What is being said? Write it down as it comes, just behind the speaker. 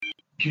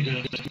Good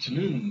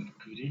afternoon,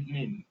 good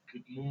evening,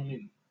 good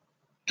morning.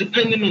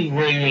 Depending on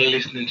where you are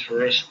listening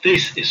to us,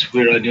 this is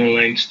We're Radio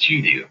Online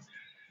Studio.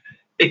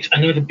 It's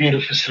another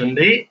beautiful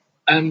Sunday.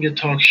 I'm your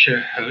talk show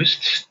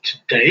host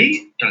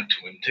today, Dr.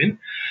 Winton.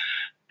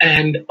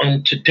 And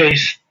on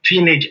today's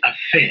Teenage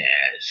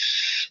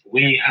Affairs,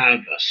 we have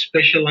a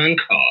special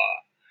anchor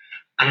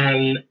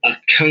and a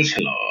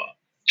counselor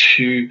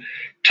to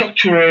talk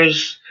to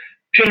us,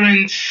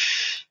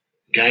 parents,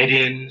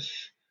 guardians,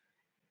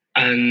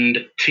 and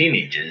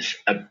teenagers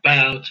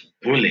about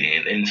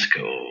bullying in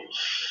schools.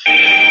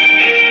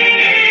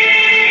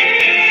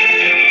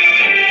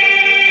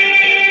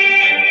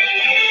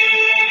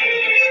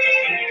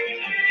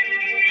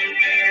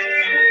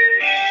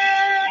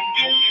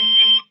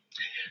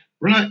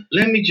 Right,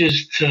 let me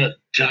just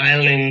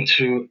dial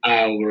into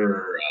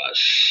our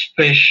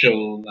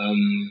special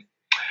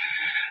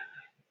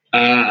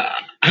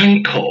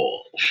anchor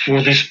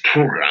for this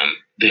program,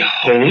 the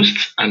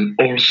host and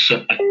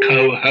also a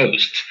co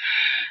host.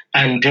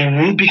 And they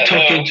will be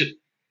talking to.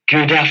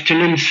 Good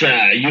afternoon,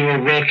 sir. You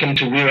are welcome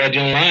to We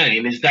Radio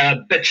Online. Is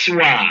that Betsy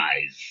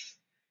Wise?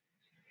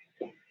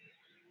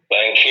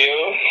 Thank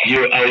you.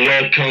 You are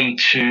welcome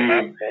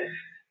to.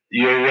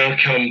 You're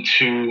welcome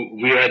to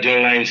We Radio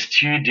Online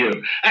Studio.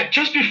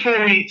 Just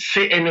before we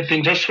say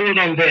anything, just hold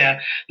on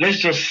there. Let's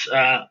just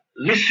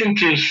listen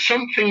to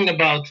something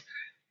about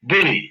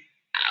bully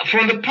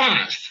from the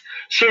past,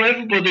 so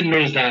everybody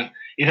knows that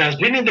it has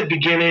been in the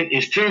beginning,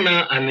 it's still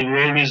now, and it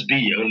will always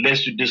be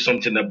unless you do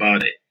something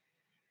about it.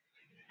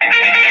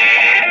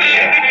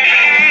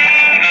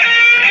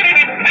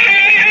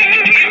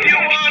 You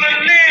wanna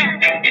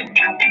live,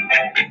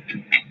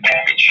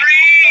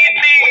 treat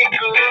me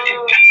good.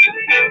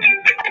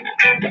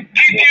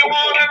 If you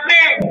wanna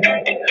live,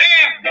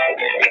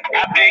 I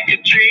beg you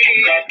treat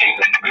me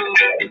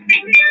good.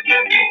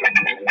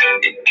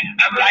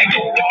 I'm like a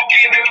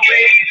walking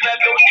razor,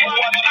 don't you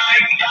watch my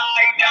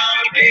side,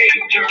 I'm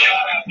dangerous.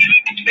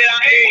 They're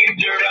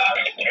dangerous.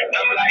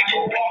 I'm like a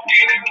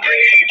walking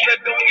razor,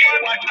 don't you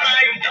watch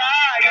my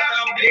side,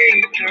 I'm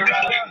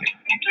dangerous.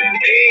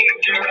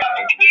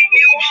 Dangerous.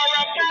 You are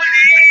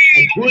A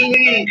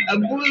bully, a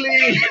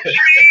bully.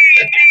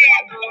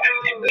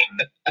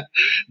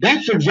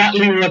 That's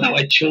exactly what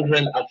our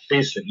children are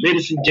facing.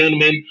 Ladies and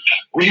gentlemen,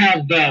 we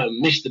have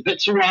Mr.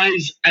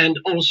 Betsurise and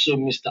also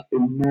Mr.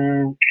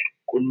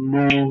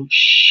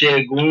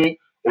 Olusegun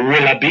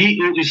Owolabi,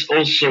 who is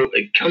also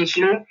a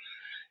counselor.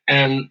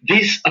 And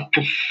these are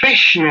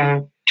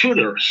professional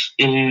tutors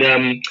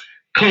in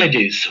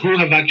colleges who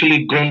have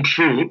actually gone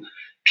through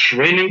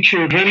training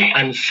children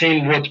and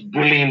seeing what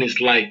bullying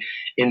is like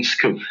in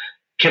school.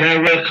 Can I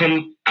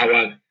welcome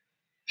our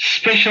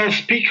special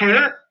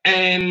speaker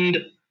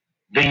and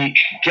the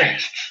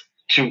guests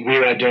to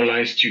We're at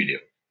Online Studio?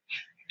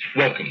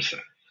 Welcome, sir.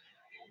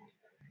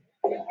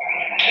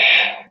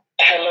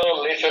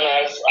 Hello,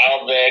 listeners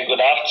out there.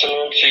 Good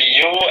afternoon to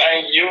you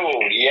and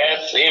you.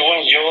 Yes,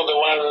 even you, the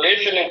one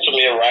listening to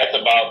me right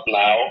about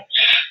now.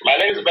 My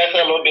name is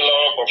Bethel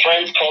Odilo, but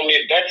friends call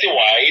me Betty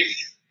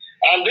Wise.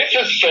 And this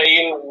is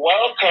saying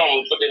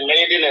welcome to the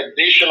maiden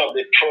edition of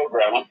the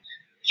program,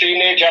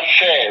 Teenage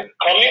Affairs,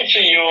 coming to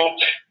you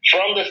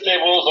from the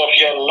stables of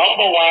your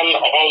number one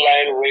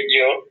online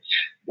radio,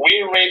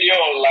 We Radio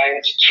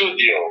Online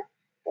Studio.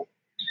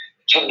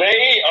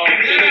 Today on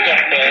Teenage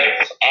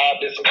Affairs, our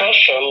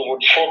discussion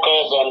would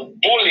focus on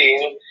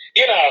bullying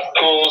in our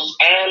schools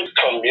and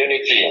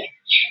community.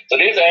 To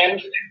this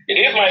end, it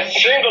is my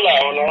singular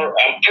honor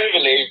and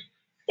privilege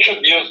to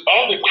introduce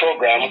on the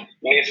program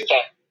Mr.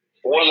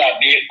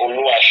 Wolabi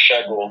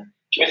Oluwasegun.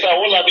 Mr.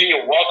 Wolabi,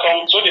 you're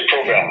welcome to the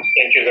program.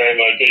 Thank you very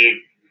much.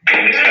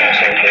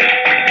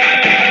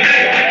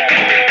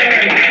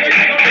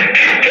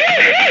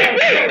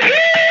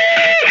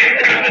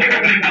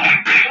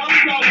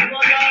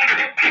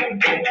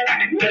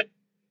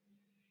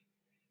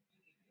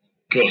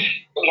 Good.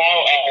 Now,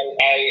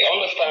 I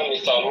understand,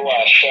 Mr.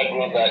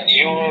 Oluwasegun, that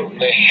you're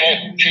the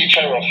head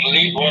teacher of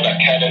Leadwood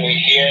Academy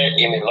here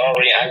in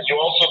Ilori, and you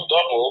also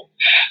double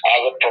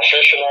as a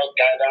professional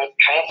guidance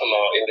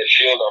counselor in the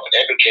field of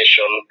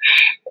education.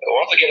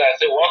 Once again, I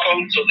say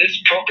welcome to this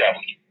program,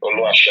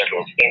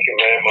 Oluwasegun. Thank you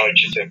very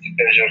much. It's a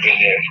pleasure being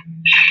here.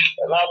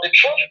 Now, the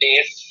truth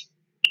is,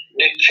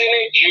 the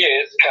teenage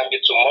years can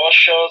be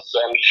tumultuous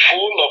and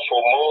full of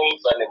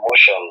hormones and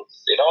emotions.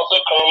 It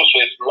also comes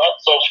with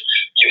lots of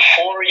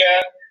euphoria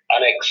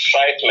and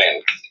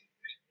excitement.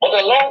 But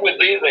along with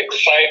these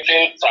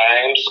exciting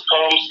times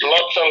comes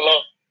lots and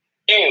lots of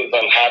pains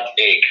and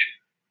heartache.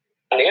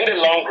 And in the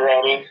long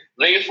run,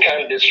 these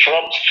can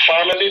disrupt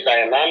family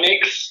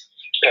dynamics,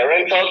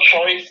 parental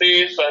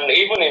choices, and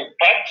even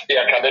impact the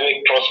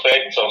academic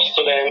prospects of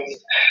students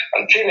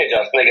and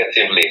teenagers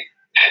negatively.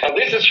 And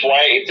this is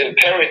why it's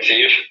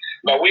imperative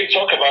that we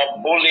talk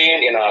about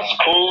bullying in our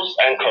schools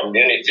and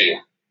community.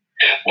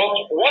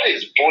 But what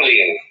is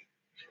bullying?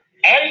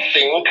 I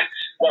think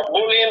that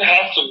bullying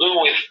has to do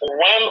with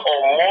one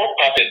or more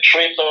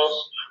perpetrators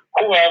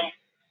who have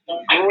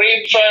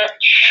greater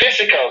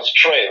physical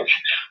strength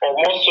or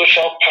more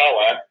social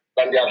power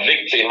than their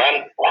victim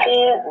and who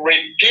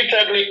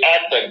repeatedly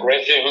act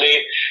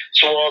aggressively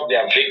toward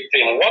their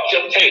victim. What's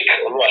your take,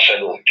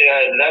 Oluwasegun?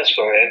 Yeah, that's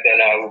correct.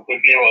 And I would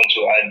quickly want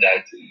to add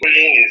that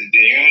bullying is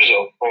the use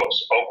of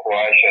force or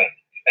coercion.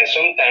 And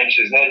sometimes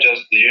it's not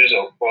just the use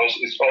of force,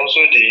 it's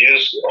also the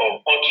use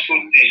of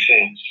hurtful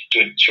teaching to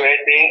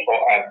threaten or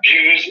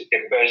abuse a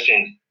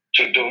person,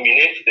 to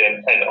dominate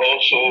them, and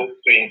also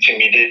to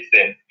intimidate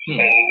them.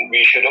 And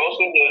we should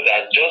also know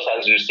that, just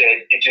as you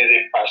said, it is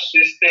a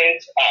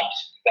persistent act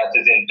that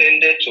is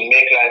intended to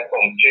make life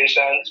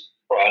unpleasant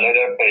for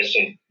another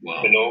person.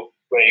 Wow. You know,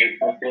 when you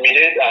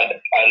intimidate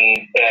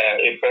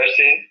a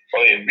person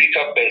or a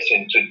weaker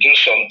person to do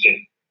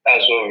something,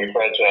 that's what we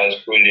refer to as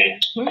bullying.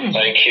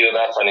 Thank you.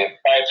 That's an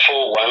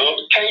insightful one.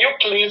 Can you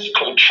please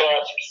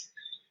contrast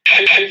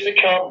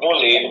physical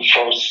bullying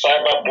from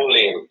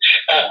cyberbullying?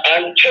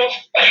 And just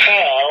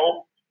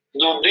how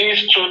do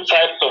these two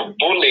types of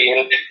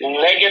bullying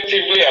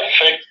negatively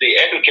affect the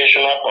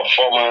educational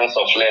performance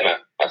of learners?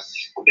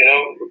 You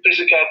know,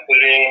 physical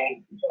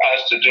bullying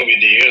has to do with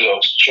the use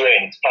of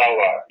strength,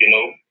 power,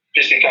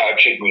 physical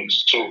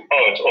attributes to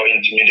hurt or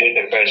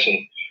intimidate a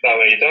person. Now,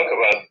 when you talk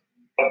about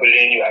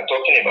bullying, you are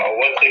talking about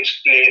what takes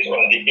place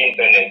on the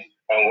internet.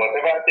 And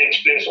whatever takes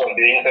place on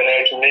the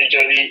internet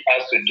majorly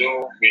has to do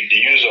with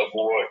the use of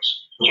words.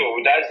 So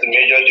that's the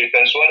major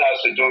difference. One has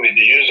to do with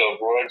the use of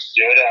words,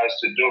 the other has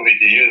to do with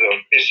the use of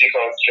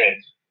physical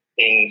strength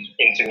in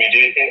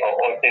intimidating or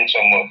hurting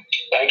someone.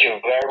 Thank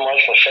you very much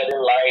for shedding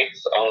light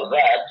on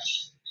that.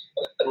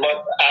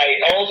 But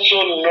I also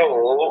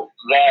know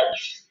that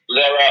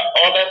there are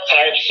other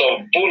types of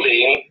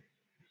bullying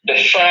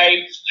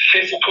besides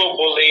physical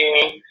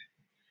bullying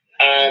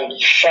and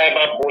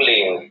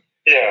cyberbullying.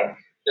 Yeah.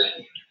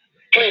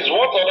 Please,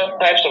 what other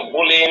types of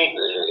bullying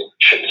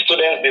should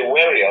students be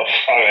wary of?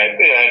 All right.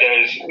 Yeah,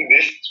 there's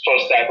this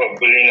first type of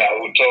bullying I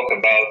will talk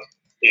about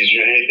is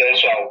related,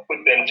 so I'll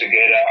put them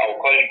together. I'll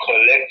call it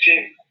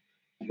collective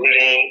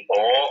bullying,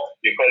 or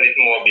we call it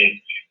mobbing.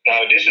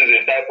 Now, this is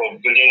a type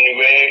of bullying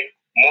where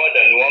more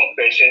than one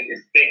person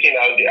is taking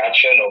out the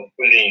action of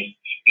bullying.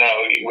 Now,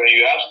 when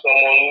you have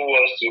someone who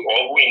wants to or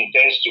who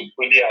intends to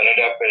bully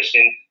another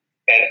person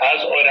and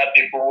has other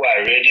people who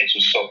are ready to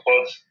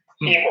support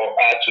him or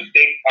her to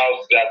take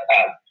out that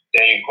act,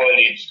 then you call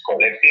it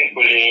collective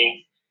bullying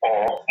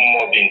or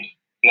mobbing.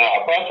 Now,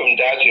 apart from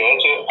that, you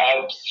also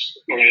have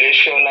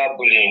relational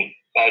bullying.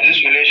 Now, this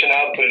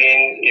relational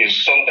bullying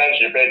is sometimes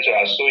referred to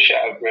as social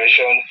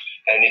aggression,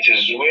 and it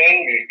is when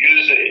you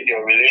use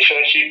your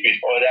relationship with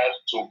others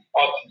to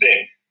hurt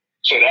them.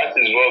 So that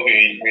is what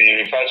we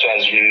refer to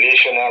as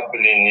relational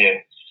bullying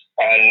here.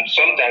 And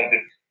sometimes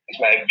it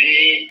might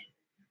be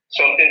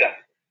something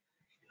that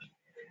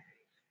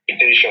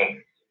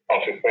reputation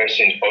of a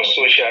person or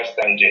social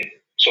standing.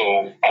 So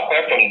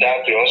apart from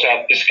that, we also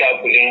have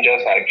physical bullying,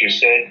 just like you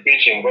said,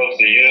 which involves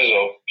the use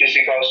of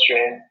physical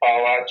strength,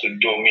 power to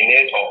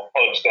dominate or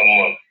hurt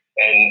someone.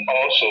 And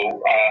also,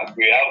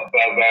 we have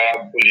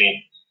verbal bullying.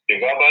 The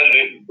verbal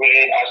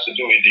bullying has to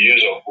do with the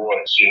use of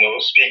words,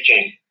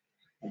 speaking,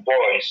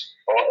 voice,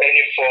 or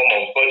any form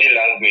of body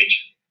language,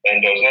 and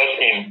does not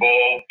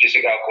involve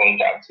physical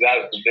contact.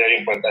 That's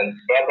very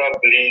important. Verbal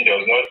bullying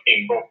does not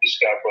involve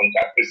physical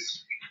contact.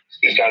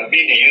 It can be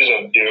the use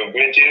of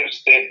derogative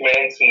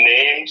statements,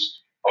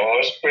 names,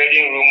 or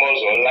spreading rumors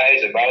or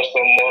lies about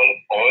someone,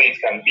 or it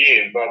can be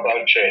a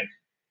verbal threat.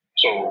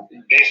 So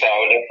these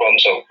are other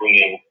forms of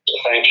bullying.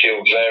 Thank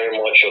you very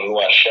much,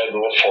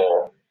 Oluwasegun,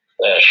 for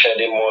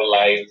shedding more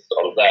light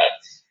on that.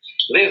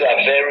 These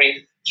are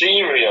very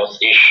serious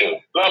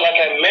issues. Now, like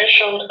I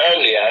mentioned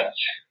earlier,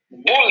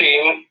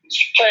 bullying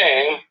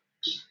stems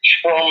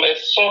from a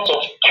sort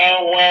of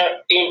power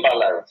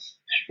imbalance.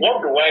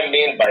 What do I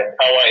mean by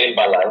power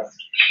imbalance?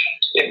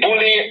 A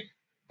bully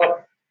has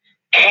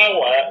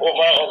power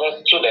over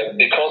other students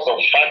because of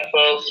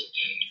factors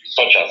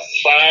such as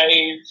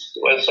size.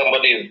 When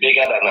somebody is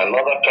bigger than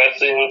another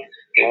person,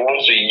 he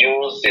wants to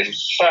use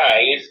his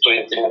size to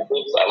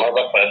intimidate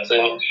another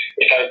person.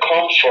 It can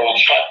come from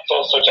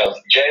factors such as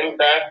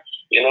gender,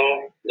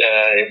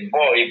 a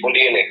boy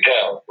bullying a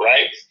girl,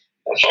 right?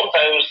 And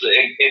sometimes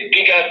a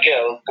bigger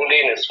girl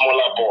bullying a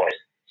smaller boy.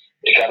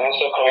 It can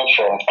also come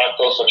from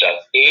factors such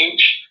as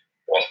age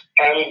or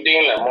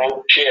standing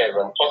among peers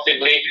and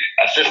possibly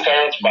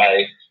assistance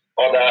by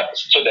other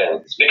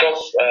students. Because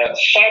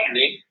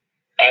sadly,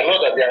 I know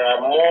that there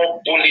are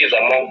more bullies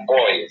among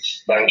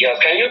boys than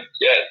girls. Can you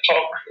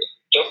talk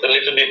just a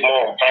little bit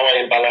more on power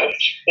imbalance?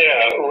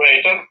 Yeah, when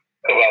you talk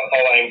about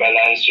power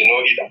imbalance,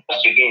 it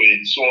has to do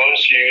with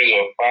one's use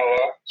of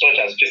power, such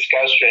as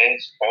physical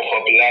strength or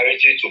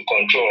popularity to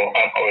control or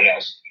harm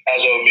others.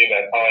 That's what we mean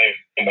by power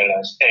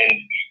imbalance. And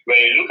when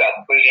you look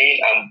at bullying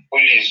and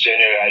bullies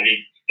generally,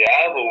 they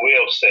have a way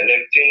of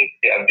selecting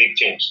their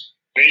victims,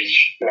 which,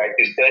 like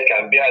you said,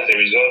 can be as a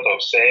result of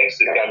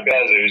sex, it can be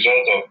as a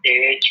result of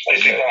age,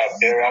 physical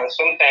appearance,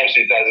 sometimes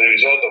it's as a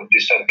result of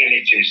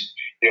disabilities,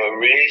 your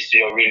race,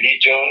 your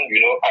religion,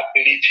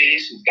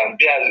 abilities, it can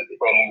be as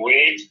from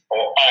weight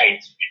or height,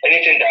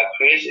 anything that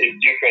creates a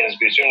difference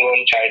between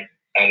one child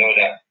and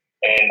another.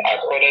 And at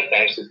other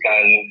times, it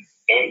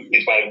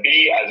might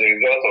be as a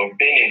result of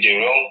being in the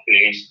wrong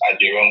place at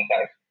the wrong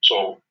time.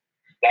 So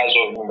that's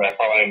what we mean by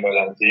power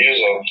imbalance, the use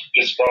of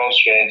physical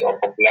strength or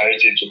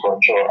popularity to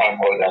control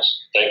harm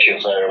others. Thank you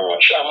very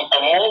much.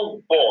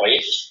 Among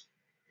boys,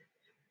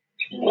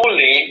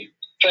 bullying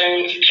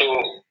tends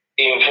to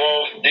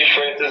involve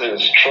differences in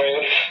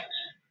strength,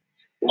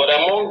 but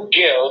among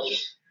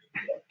girls,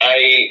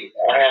 I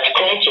have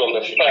come to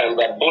understand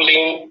that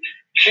bullying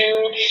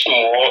tilts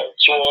more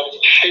towards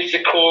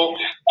physical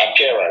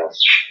appearance.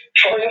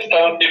 For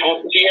instance, you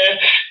could hear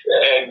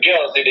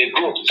girls in a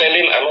group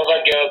telling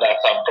another girl that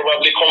have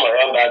probably come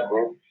around that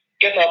group,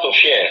 get out of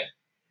here,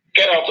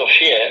 get out of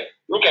here,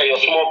 look at your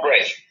small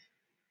breast.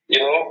 You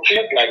know,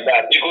 things like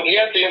that. You could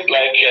hear things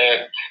like,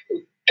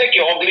 take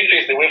your ugly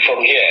face away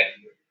from here.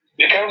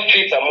 You can't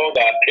fit among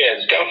our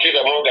peers, you can't fit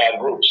among our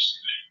groups.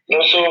 You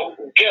know, so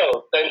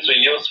girls tend to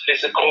use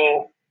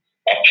physical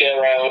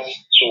appearance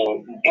to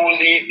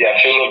bully their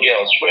fellow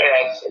girls,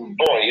 whereas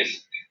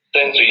boys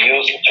tend to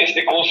use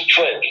physical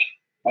strength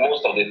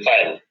most of the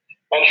time.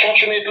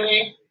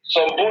 Unfortunately,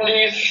 some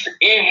bullies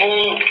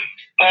even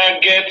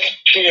target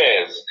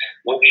peers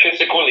with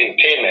physical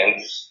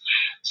impairments,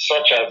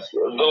 such as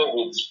those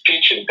with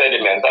speech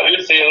impediments. Have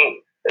you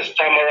seen a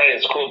stammerer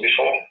in school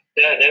before?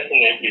 Yeah,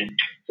 definitely.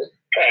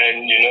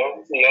 And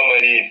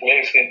normally it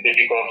makes it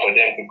difficult for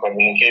them to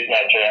communicate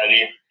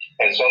naturally,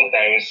 and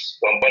sometimes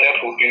some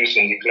other pupils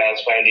in the class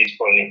find it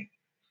funny.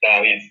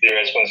 Now it's the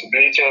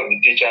responsibility of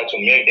the teacher to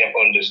make them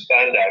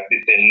understand that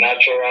it's a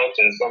natural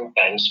thing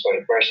sometimes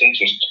for a person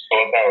to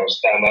stutter or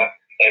stammer,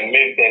 and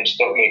make them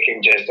stop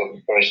making jest of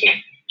the person.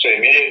 So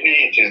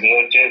immediately it is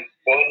noted,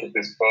 once it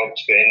is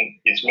stopped,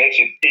 then it makes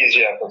it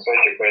easier for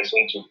such a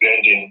person to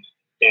blend in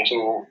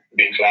into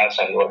the class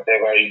and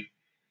whatever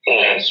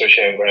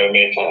social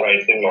environment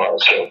writing more.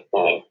 So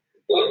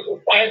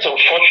quite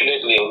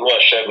unfortunately,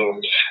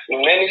 Oluwasegun,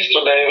 many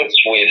students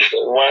with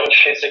one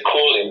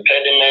physical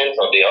impediment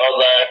or the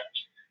other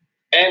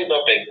end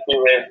up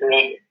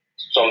experiencing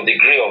some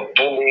degree of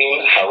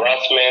bullying,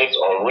 harassment,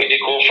 or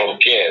ridicule from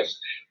peers.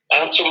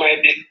 And to my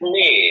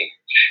dismay,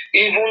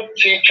 even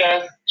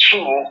teachers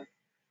too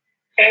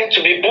tend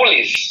to be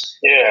bullies.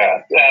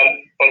 Yeah,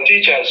 for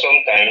teachers,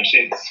 sometimes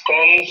it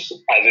comes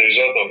as a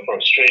result of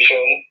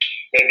frustration.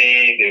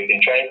 Maybe they've been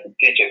trying to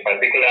teach a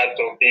particular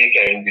topic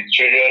and the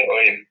children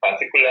or a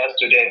particular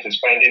student is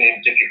finding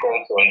it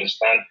difficult to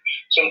understand.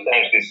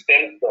 Sometimes it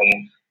stems from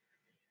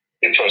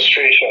the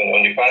frustration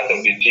on the part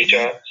of the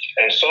teacher,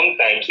 and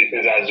sometimes it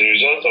is as a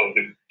result of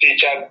the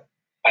teacher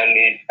and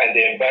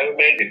the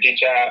environment the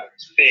teacher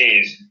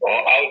stays or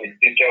how the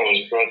teacher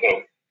was brought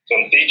up.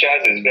 Some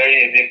teachers, it's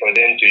very easy for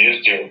them to use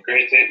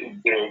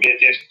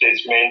derogative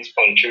statements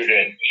on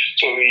children.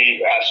 So we,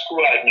 as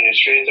school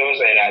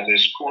administrators and as a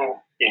school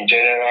in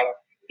general,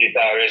 it's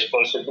our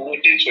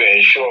responsibility to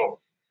ensure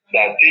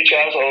that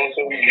teachers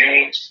also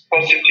use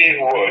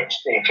positive words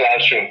in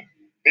classroom.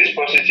 This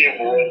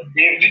positive word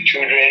give the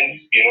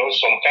children,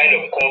 some kind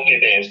of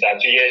confidence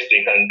that yes,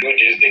 they can do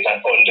this, they can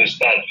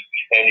understand,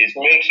 and it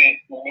makes it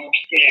look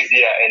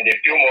easier and they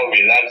feel more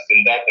relaxed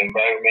in that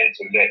environment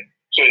to learn.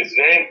 So it's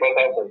very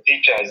important for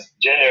teachers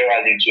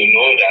generally to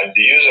know that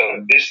the use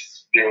of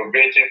these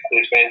derogative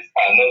statements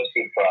are not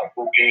good for our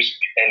pupils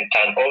and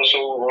can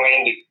also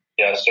ruin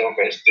their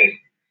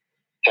self-esteem.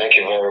 Thank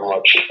you very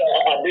much.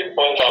 At this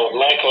point, I would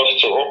like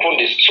us to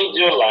open the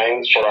studio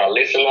lines for our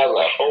listeners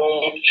at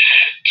home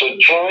to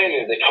join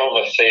in the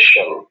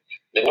conversation.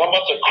 The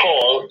number to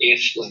call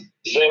is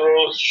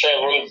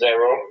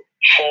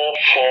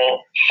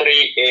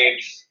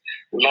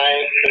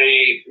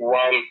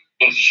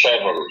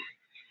 07044389317.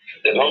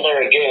 The number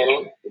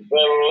again,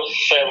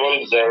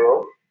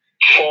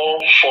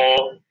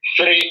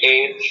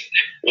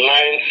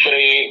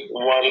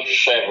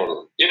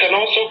 07044389317. You can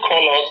also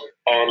call us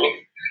on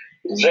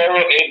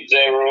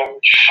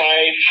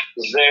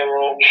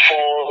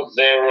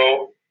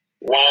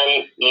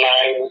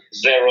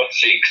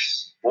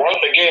 08050401906.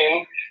 Once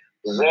again,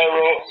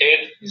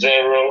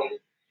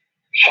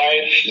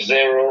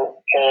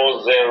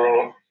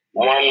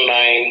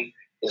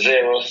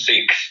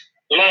 08050401906.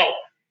 Now,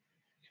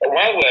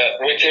 while we're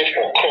waiting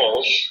for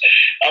calls,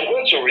 I'm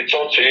going to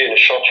return to you in a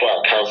short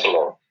while,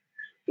 Counselor.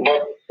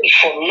 But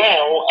for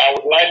now, I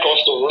would like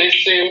us to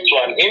listen to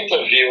an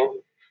interview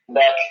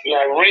that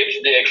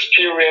narrates the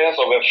experience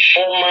of a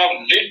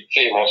former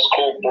victim of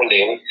school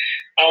bullying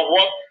and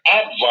what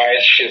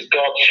advice she's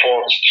got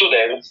for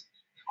students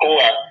who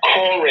are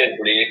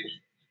currently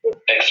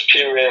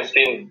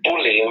experiencing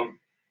bullying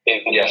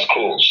in their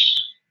schools.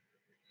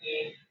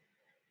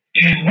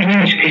 My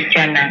name is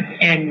Christiana,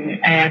 and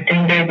I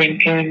attended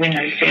Imperial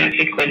and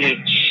Therapy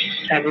College,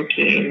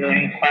 Sabuki, in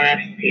Kwara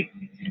State.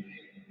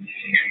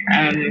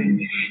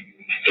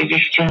 A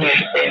victim of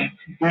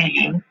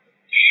bullying.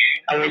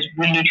 I was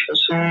bullied for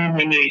so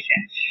many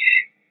reasons.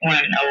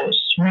 One, I was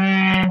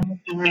small.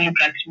 People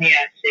look at me as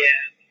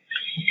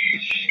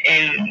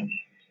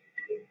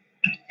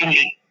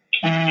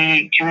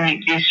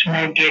this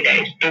small girl that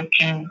is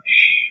talking.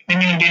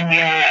 Many of them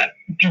were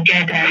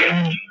bigger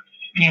than me.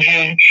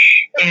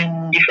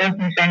 The first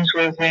instance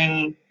was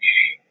when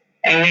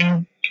I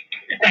went.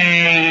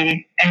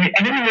 I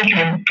don't know what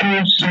I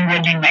told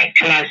somebody in my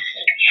class.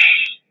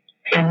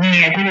 For me,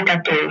 I did it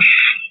out of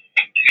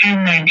few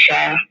months.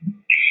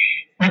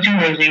 Nothing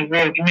was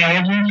involved. I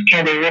wasn't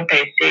scared of what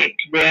I said,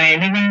 but I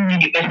never knew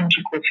the person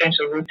took offense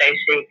of what I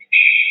said.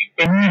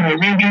 The man was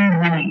holding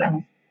really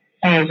long.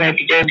 I was like,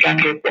 just gang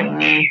up on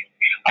me.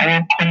 I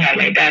won't corner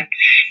like that.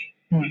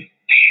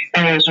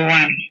 That was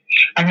one.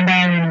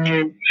 Another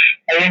one,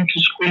 I went to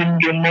school in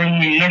the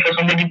morning, for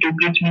somebody to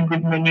greet me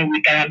good morning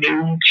with a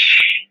winch.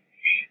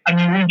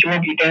 Winch,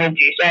 what did I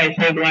do? So I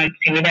said one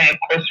thing, whether I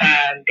curse her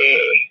and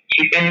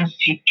she fell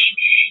sick.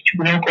 She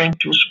could not come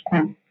to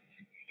school.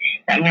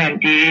 And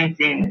the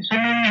reason, so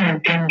many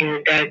of them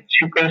do that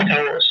because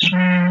I was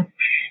small.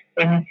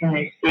 Anything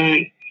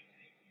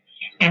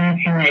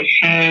I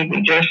say,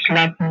 they just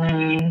slap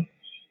me,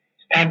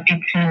 start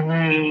beating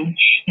me.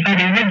 If I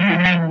don't do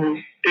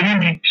one, they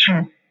don't do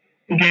two.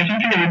 If there's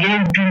something they will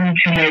just do me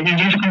till like they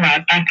just come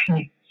and attack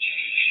me.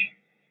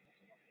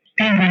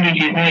 Being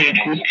village is not a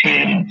good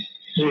thing.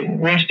 It's the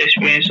worst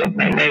experience of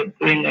my life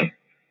growing up,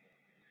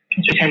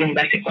 especially in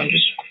that secondary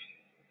school.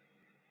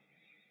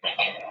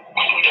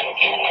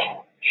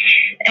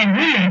 And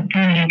when I'm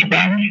bullied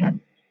back,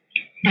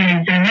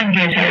 there is another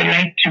advice I would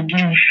like to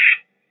give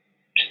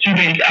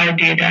students out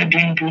there that are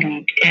being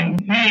bullied. And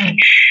me,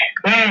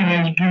 when I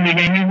was bullied, I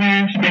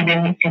never said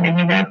anything, I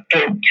never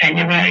talked, I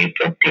never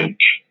reported.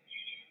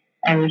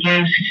 I was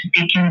just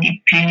taking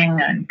the pain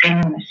and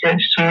telling myself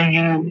sorry.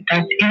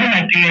 That even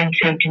my parents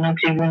did not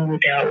even know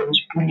that I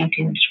was bullied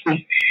in school.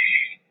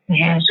 So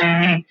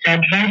it's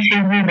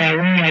advisable that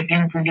when you are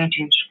being bullied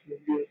in school,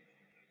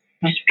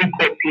 you speak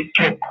up, you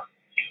talk.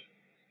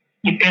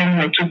 Depending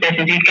on two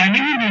persons. It can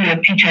even be your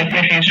teacher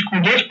in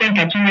school. Just point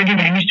at somebody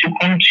that needs to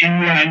come to you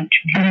and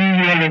bully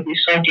you all of a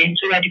sudden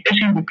so that the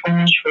person will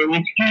punish for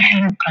it if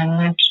you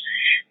cannot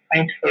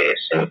fight for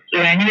yourself.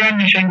 So I never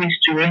mentioned this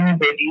to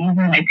anybody, even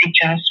my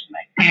teachers,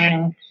 my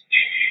parents,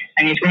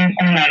 and it went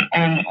on and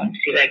on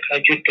until I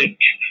graduated.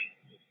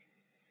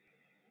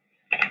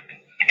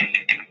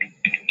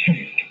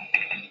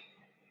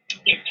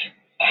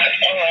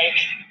 All right.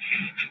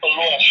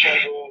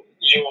 Oluwasegun,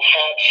 you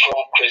heard from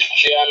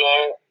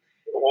Christiana.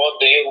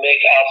 What do you make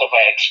out of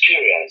her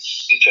experience?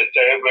 It's a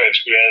terrible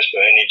experience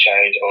for any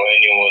child or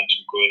anyone to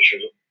go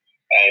through.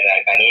 And I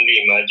can only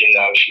imagine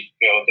how she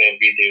felt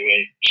every day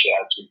when she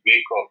had to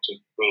wake up to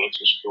go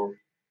to school.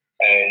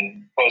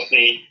 And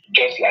firstly,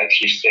 just like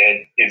she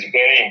said, it's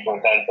very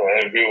important for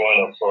every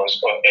one of us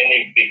or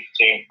any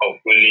victim of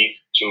bullying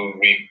to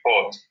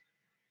report.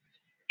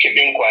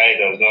 Keeping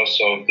quiet does not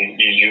solve the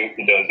issue.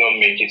 It does not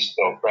make it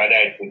stop.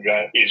 Rather, it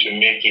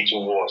will make it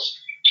worse.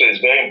 So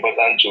it's very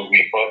important to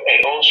report.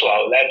 And also,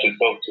 I would like to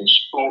talk to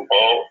school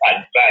or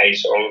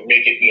advise or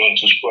make it known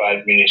to school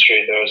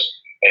administrators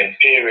and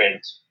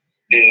parents.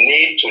 They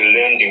need to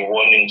learn the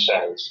warning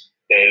signs.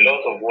 There are a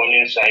lot of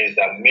warning signs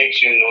that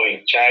makes you know a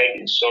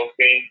child is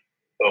suffering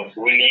of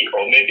bullying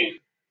or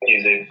maybe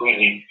is a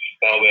bully.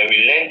 Now, when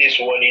we learn these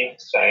warning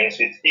signs,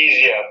 it's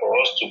easier for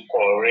us to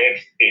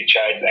correct a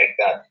child like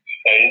that.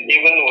 And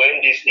even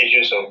when these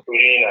issues of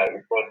bullying are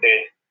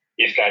reported,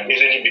 it can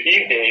easily be,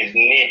 if there is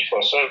need for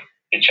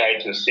a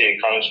child to see a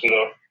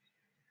counselor,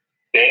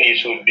 then it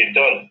should be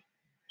done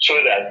so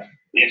that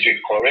it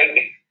will correct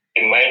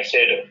the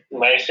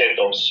mindset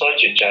of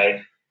such a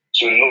child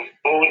to know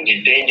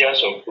the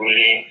dangers of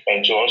bullying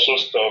and to also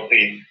stop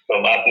it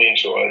from happening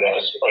to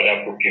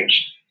other pupils.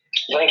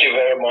 Thank you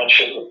very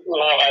much.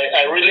 Now,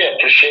 I really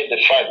appreciate the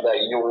fact that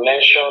you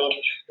mentioned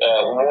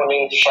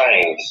warning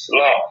signs.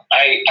 Now,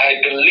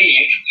 I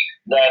believe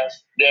that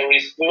there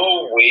is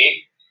no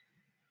way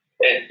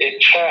a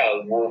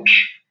child would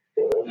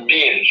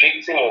be a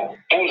victim of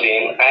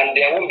bullying and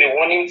there will be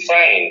warning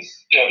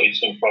signs.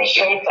 It's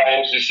impossible.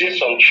 Sometimes you see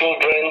some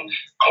children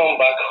come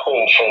back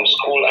home from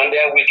school and they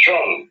are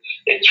withdrawn.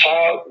 A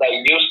child that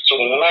used to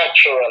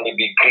naturally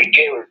be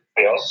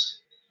gregarious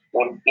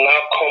would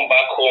now come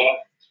back home.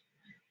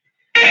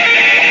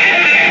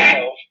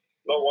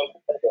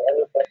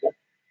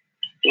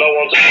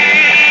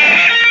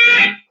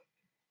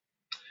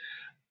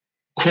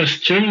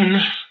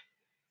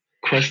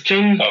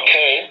 Question.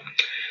 Okay.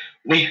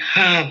 We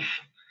have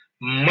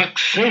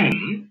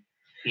Maxim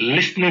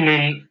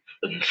listening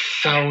in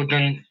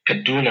southern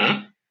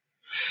Kaduna.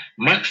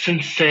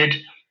 Maxim said,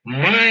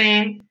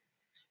 mine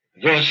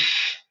was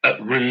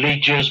a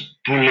religious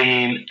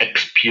bullying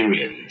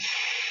experience.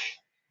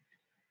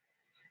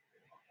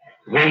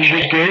 When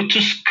we go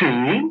to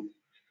school,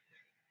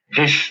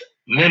 these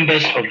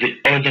members of the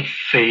other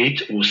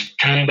faith will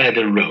stand by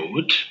the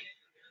road,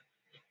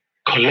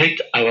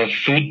 collect our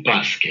food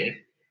basket,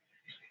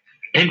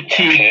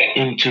 empty it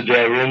into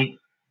their own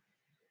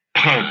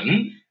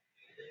pan,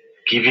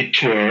 give it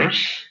to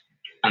us,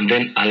 and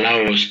then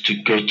allow us to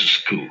go to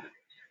school.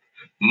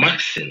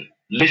 Maxine,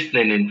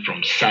 listening in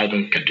from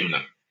southern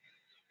Kaduna.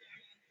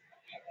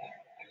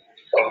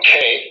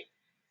 Okay.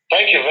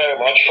 Thank you very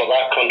much for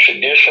that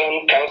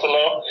contribution,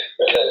 Councillor.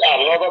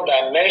 Another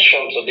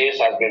dimension to this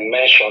has been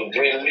mentioned: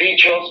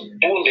 religious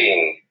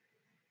bullying.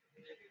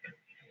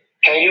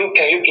 Can you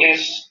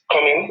please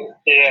come in?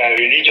 Yeah,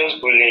 religious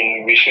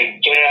bullying. We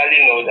should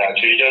generally know that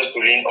religious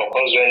bullying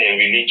occurs when a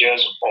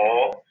religious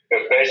or a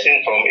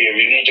person from a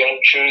religion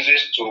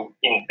chooses to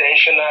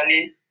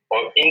intentionally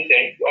or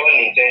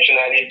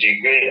unintentionally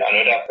degrade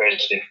another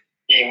person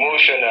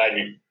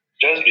emotionally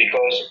just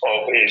because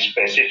of a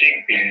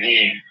specific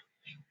belief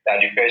that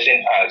the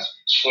person has.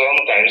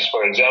 Sometimes,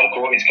 for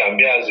example, it can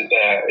be as a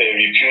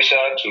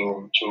refusal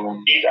to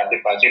eat at a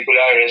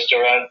particular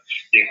restaurant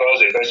because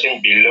the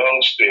person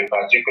belongs to a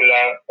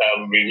particular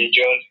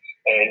religion,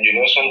 and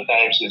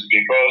sometimes it's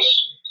because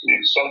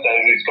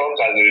sometimes it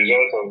comes as a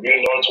result of you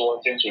not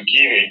wanting to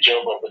give a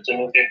job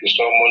opportunity to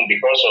someone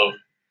because of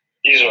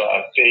his or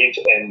her faith,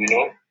 and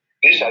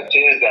these are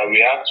things that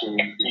we have to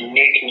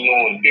make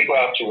known. People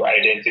have to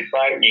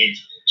identify it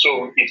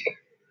so it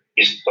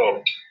is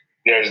stopped.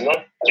 There is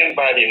nothing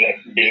bad in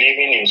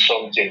believing in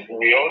something.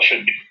 We all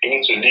should be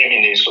able to live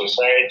in a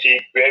society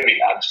where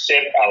we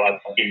accept our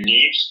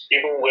beliefs,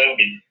 even when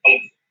we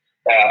don't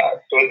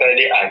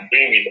totally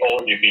agree with all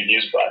the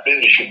beliefs, but at least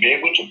we should be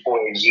able to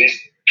coexist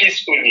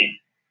peacefully.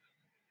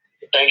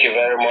 Thank you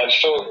very much.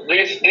 So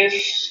this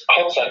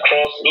cuts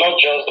across not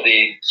just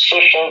the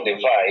social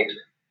divide,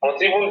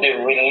 but even the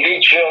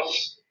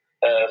religious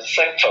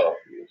sector.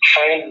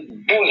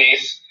 Find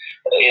bullies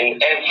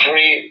in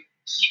every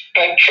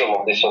spectrum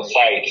of the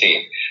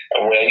society.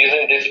 And we're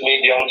using this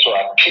medium to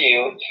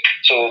appeal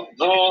to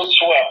those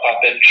who are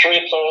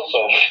perpetrators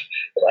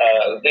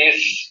of this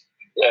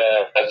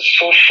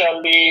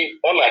socially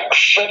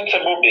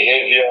unacceptable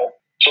behavior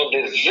to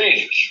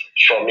desist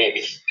from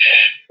it.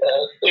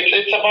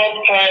 It's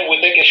about time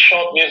we take a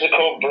short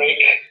musical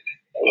break.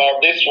 Now,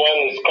 this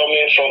one is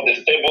coming from the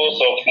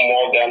stables of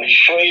Morgan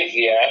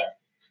Frazier,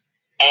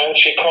 and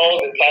she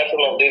calls the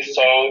title of this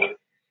song,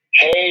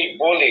 Hey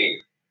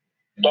Bully,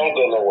 Don't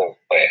Go Nowhere.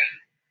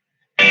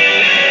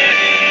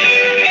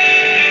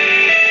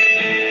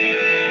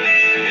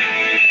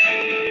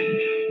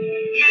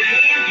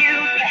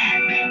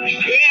 You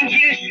say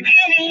you're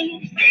skinny,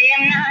 you say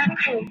I'm not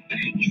cool,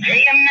 you say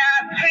I'm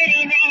not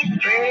pretty, then you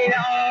spread it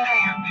all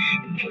around,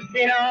 and post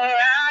it all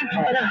around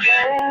for the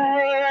whole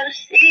world to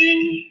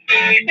see.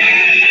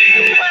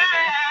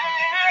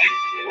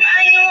 Why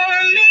you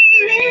wanna make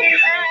me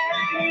cry,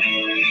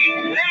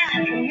 laugh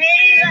at me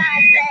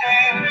like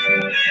that?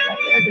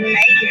 Doesn't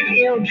make you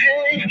feel good,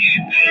 making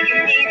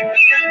me feel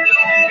so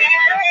bad.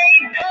 Hey,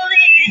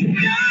 bully,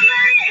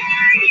 somebody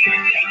hurt you,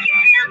 make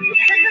you feel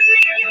good, doesn't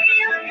make you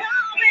feel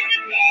sorry to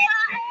be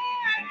I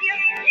have you.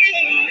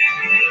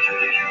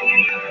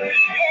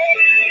 Hey,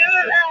 you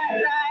lie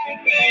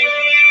like that.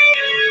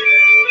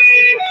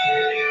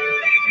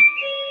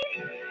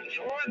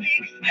 You're a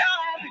big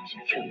star, but you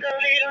took a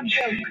little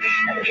joke,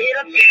 a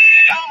little too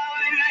far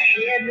in the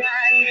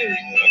headline news.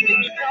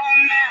 So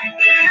mad,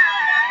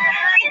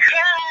 I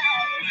cry.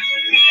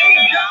 You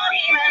don't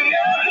even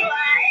know who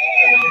I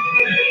am.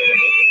 Give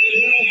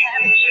me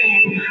half a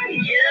chance, we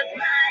just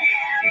might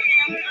have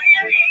been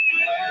friends.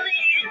 Hey,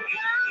 bully,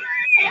 somebody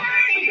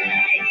hurt you,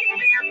 make you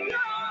feel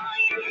small.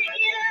 You take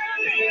it out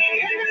of me,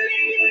 doesn't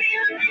make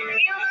you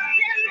feel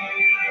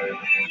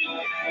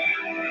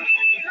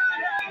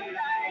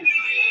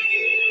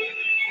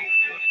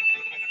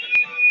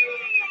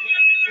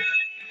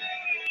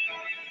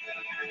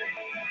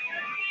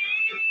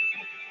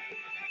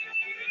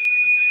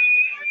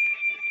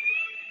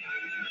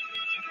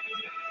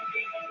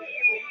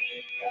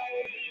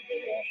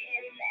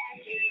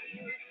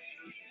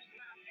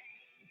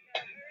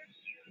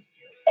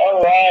All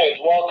right,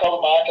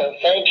 welcome back, and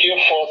thank you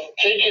for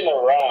sticking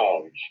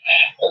around.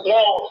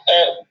 Now,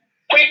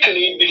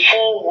 quickly,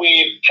 before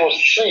we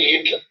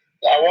proceed,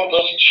 I want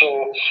us to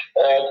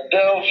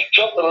delve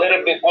just a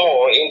little bit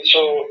more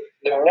into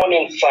the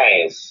warning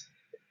signs.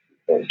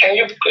 Can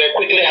you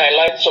quickly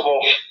highlight some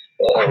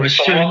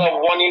other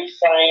warning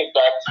signs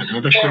that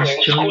Another parents,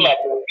 question. school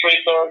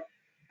administrators?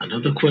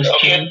 Another question.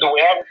 Okay, do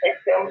we have a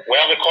question? We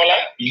have a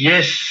caller?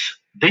 Yes,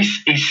 this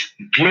is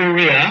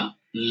Gloria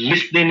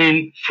listening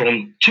in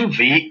from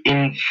Tuvi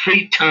in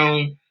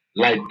Freetown,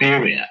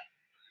 Liberia.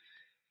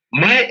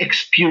 My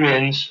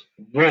experience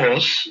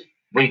was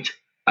with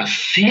a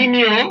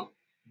senior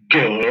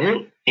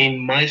girl in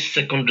my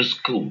secondary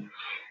school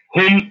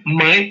whom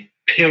my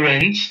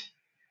parents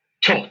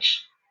thought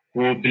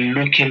would be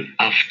looking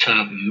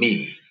after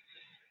me.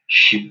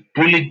 She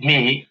bullied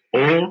me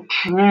all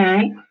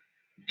through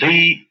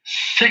the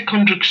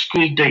secondary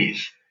school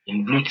days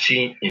in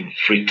Luton in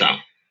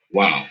Freetown.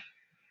 Wow,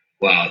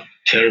 wow,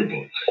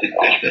 terrible.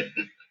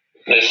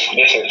 This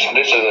is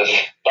a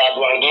sad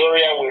one,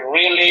 Gloria. We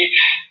really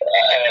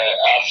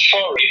are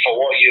sorry for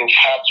what you've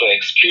had to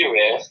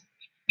experience.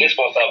 This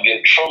must have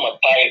been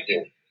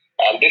traumatizing,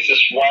 and this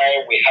is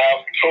why we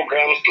have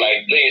programs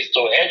like this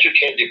to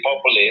educate the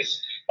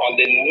populace on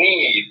the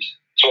need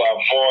to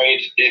avoid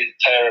this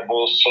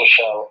terrible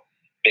social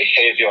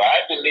behavior.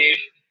 I believe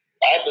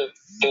I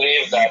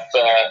believe that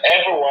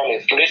everyone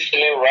is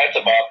listening right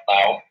about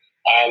now,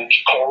 and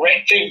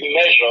corrective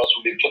measures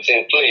will be put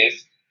in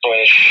place to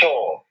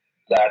ensure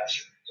that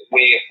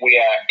we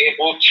are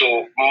able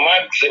to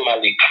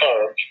maximally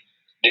curb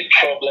the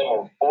problem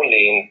of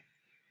bullying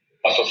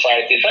in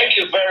society. Thank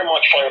you very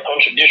much for your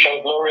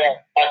contribution, Gloria,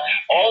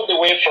 all the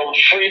way from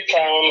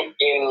Freetown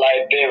in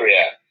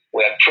Liberia.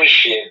 We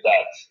appreciate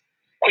that.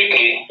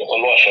 Quickly,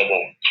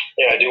 Oluwasegun.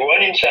 Yeah, the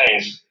warning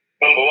signs.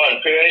 Number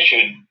one, parents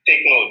should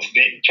take note.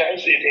 The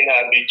child's eating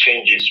habit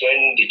changes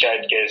when the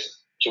child gets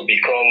to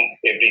become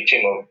a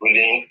victim of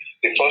bullying.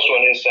 The first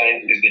warning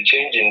sign is the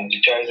change in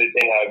the child's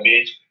eating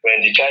habit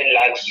when the child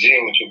lacks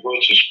zeal to go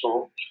to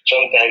school.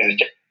 Sometimes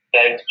the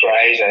child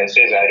cries and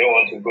says, I don't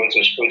want to go to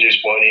school this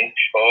morning.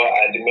 Or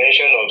at the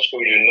mention of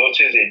school, you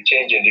notice a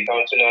change in the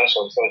countenance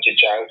of such a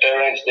child.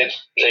 Parents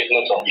take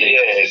note of this.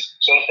 Yes,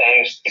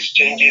 sometimes it's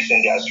changes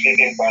in their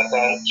sleeping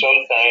pattern.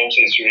 Sometimes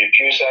it's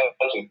refusal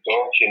to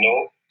talk,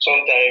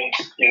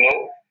 Sometimes,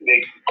 they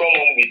come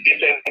home with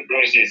different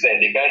bruises and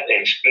they can't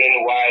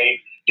explain why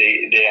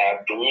they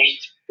are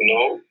bruised.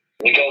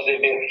 Because they've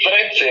been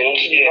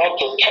threatened not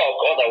to talk,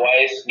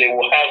 otherwise they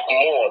will have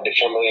more the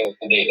following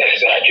day.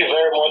 Thank you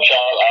very much.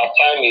 Our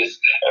time is,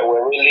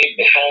 we're really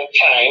behind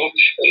time.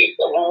 We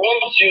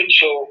want you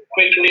to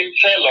quickly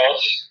tell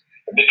us,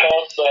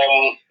 because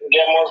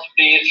there must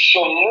be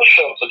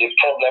solution to the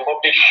problem,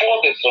 but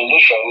before the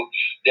solution,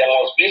 there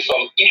must be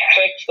some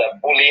effects that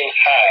bullying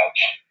have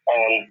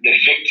on the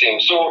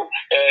victim. So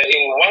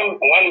in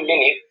one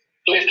minute,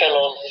 please tell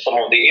us some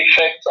of the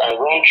effects and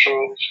run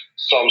through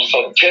some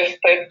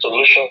suggested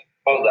solutions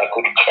that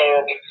could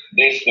curb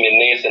this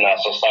menace in our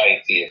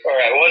society. All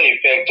right, one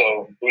effect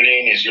of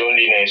bullying is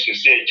loneliness. You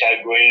see a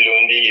child growing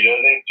lonely, he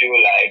doesn't feel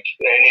like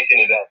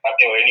anything is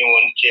happening or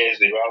anyone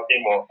cares about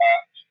him or her.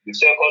 The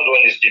second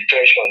one is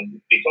depression.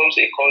 It becomes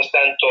a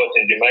constant thought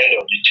in the mind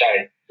of the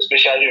child,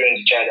 especially when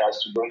the child has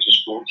to go to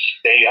school.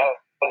 Then you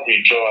have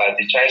withdrawal.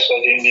 The child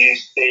suddenly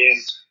stays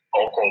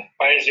or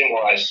confines him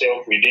or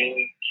herself within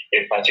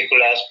a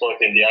particular spot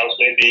in the house,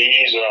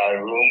 maybe his or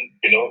her room,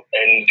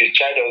 and the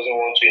child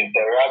doesn't want to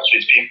interact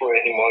with people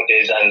anymore.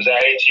 There's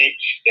anxiety,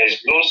 there's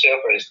low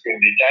self-esteem.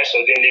 The child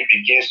suddenly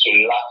begins to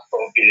lack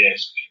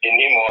confidence in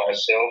him or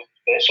herself.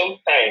 And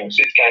sometimes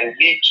it can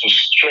lead to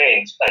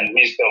strength and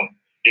wisdom,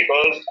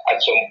 because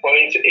at some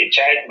point a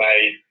child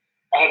might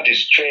have the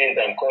strength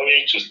and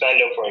courage to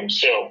stand up for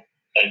himself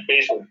and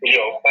face a bully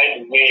or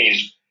find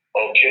ways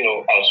of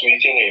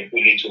outwitting a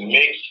bully to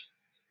make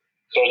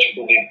such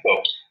bullying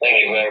stop.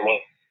 Thank you very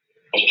much.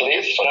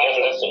 Please,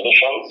 the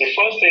solution. The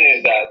first thing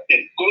is that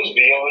it goes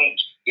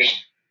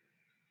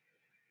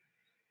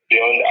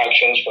beyond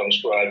actions from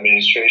school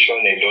administration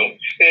alone.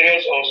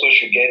 Parents also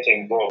should get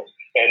involved.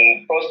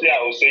 And firstly,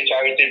 I would say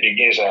charity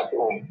begins at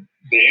home.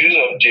 The use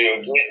of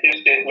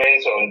derogatory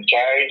statements on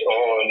child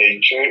or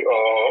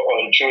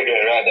on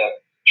children rather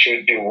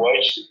should be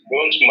watched.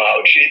 Don't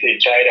maltreat a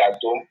child at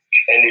home,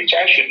 and the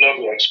child should not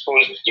be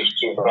exposed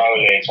to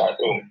violence at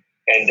home.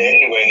 And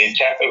then when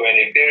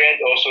a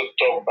parent also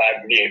talk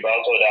badly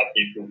about other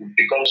people, it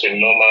becomes a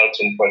normal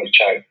thing for the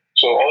child.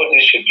 So all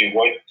this should be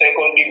watched.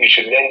 Secondly, we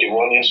should learn the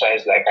warning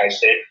signs, like I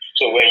said.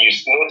 So when you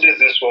notice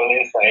these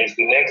warning signs,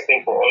 the next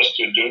thing for us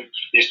to do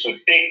is to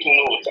take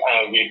note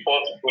and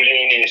report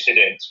bullying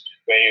incidents.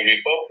 When you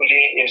report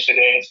bullying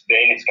incidents,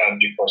 then it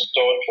can be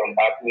forestalled from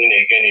happening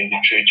again in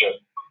the future.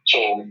 So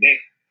these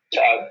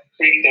are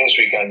three things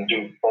we can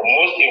do. But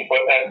most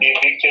importantly,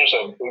 victims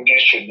of bullying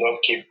should not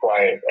keep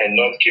quiet and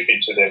not keep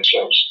it to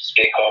themselves.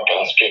 Speak up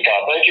and speak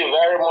out. Thank you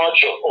very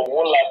much,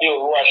 Owolabi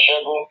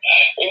Oluwasegun.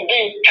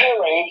 Indeed,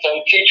 parents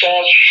and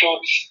teachers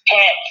should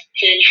start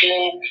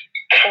teaching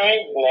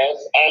kindness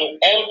and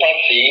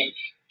empathy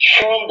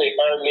from the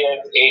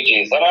earliest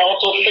ages. And I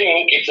also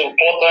think it's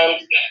important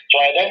to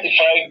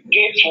identify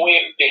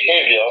gateway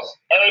behaviors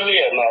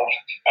early enough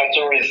and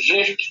to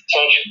resist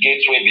such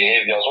gateway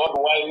behaviors. What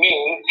do I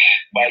mean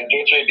by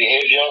gateway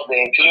behaviors?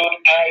 They include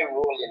eye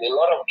rolling. A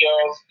lot of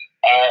girls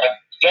are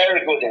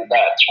very good in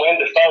that. When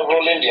they start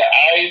rolling their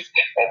eyes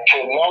or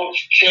prolonged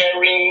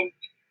staring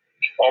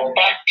or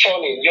back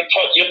turning, you're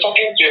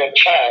talking to your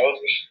child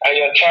and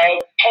your child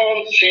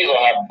turns his or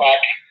her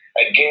back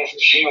against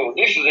you.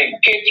 This is a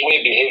gateway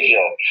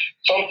behavior.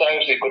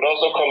 Sometimes it could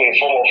also come in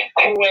form of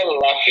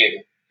cruel laughing.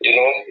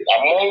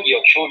 Among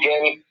your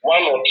children,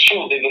 one or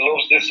two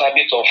develops this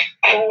habit of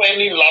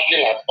cruelly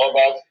laughing at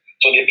others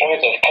to the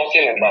point of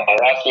causing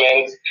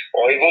embarrassment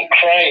or even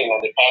crying on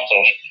the part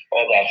of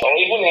others, or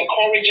even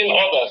encouraging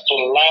others to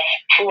laugh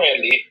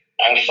cruelly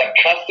and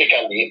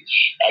sarcastically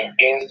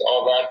against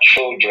other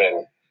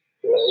children.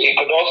 It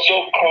could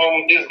also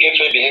come, these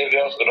gateway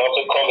behaviors could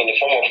also come in the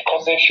form of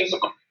causing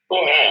physical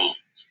harm,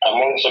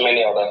 among so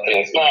many other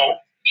things. Now,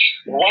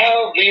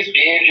 while these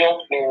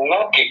behaviors may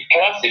not be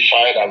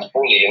classified as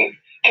bullying,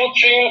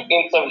 putting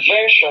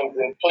interventions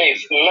in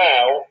place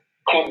now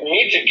could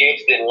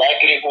mitigate the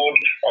likelihood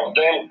of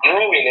them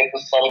growing into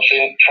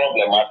something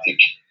problematic.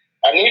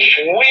 And if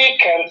we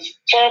can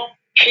stop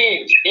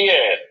kids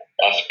here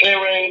as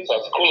parents,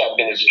 as school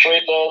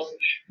administrators,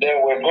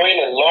 then we're going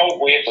a long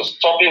way to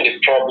stopping the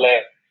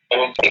problem. We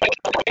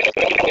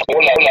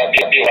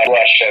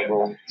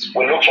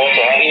look forward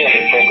to having you on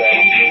the program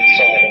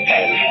some other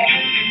time.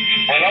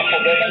 And not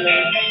forgetting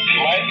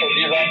my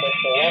producer,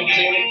 Dr.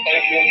 Wanting,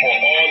 thank you for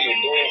all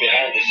you're doing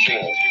behind the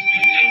scenes.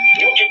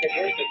 You keep it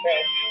great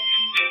because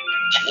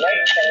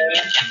next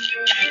time.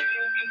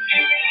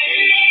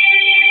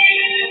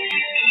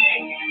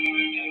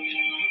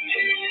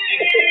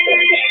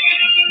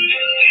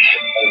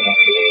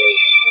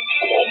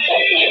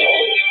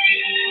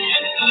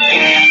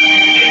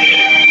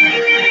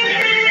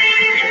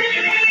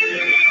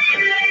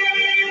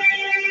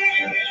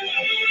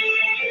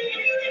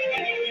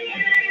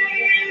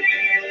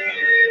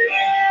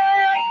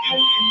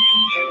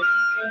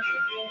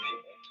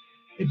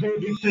 A very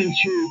big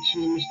thank you to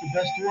Mr.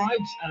 Best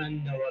Wides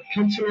and our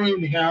counselor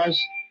in the house,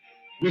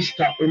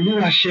 Mr.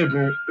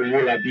 Oluwasegun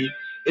Owolabi.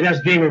 It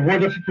has been a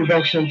wonderful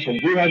production from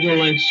We Radio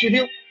Online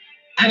Studio,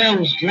 and I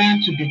was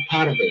glad to be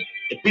part of it.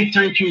 A big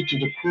thank you to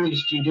the crew in the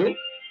studio,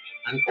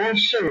 and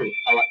also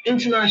our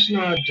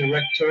international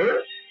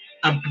director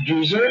and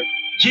producer,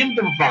 Jim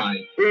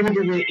Devine, all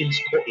the way in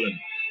Scotland.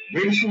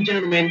 Ladies and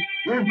gentlemen,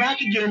 we're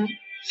back again,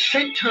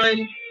 same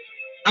time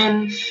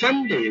on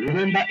Sunday.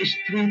 Remember, it's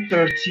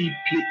 3:30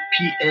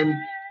 p.m.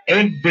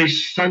 every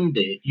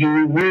Sunday.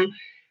 You will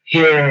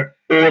hear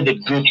all the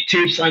good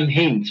tips and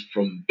hints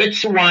from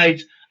Betsy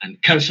White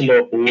and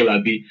Councillor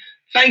Owolabi.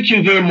 Thank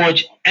you very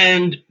much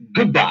and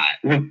goodbye.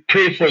 We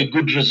pray for a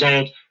good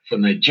result for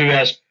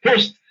Nigeria's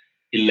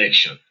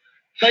post-election.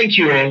 Thank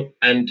you all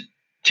and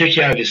take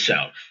care of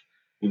yourself.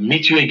 We'll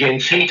meet you again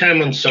same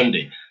time on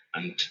Sunday.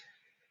 And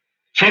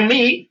from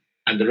me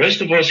and the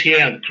rest of us here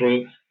at the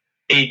crew,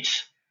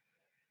 it's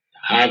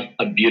have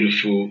a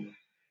beautiful,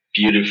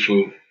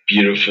 beautiful,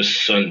 beautiful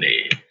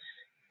Sunday.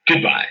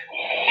 Goodbye.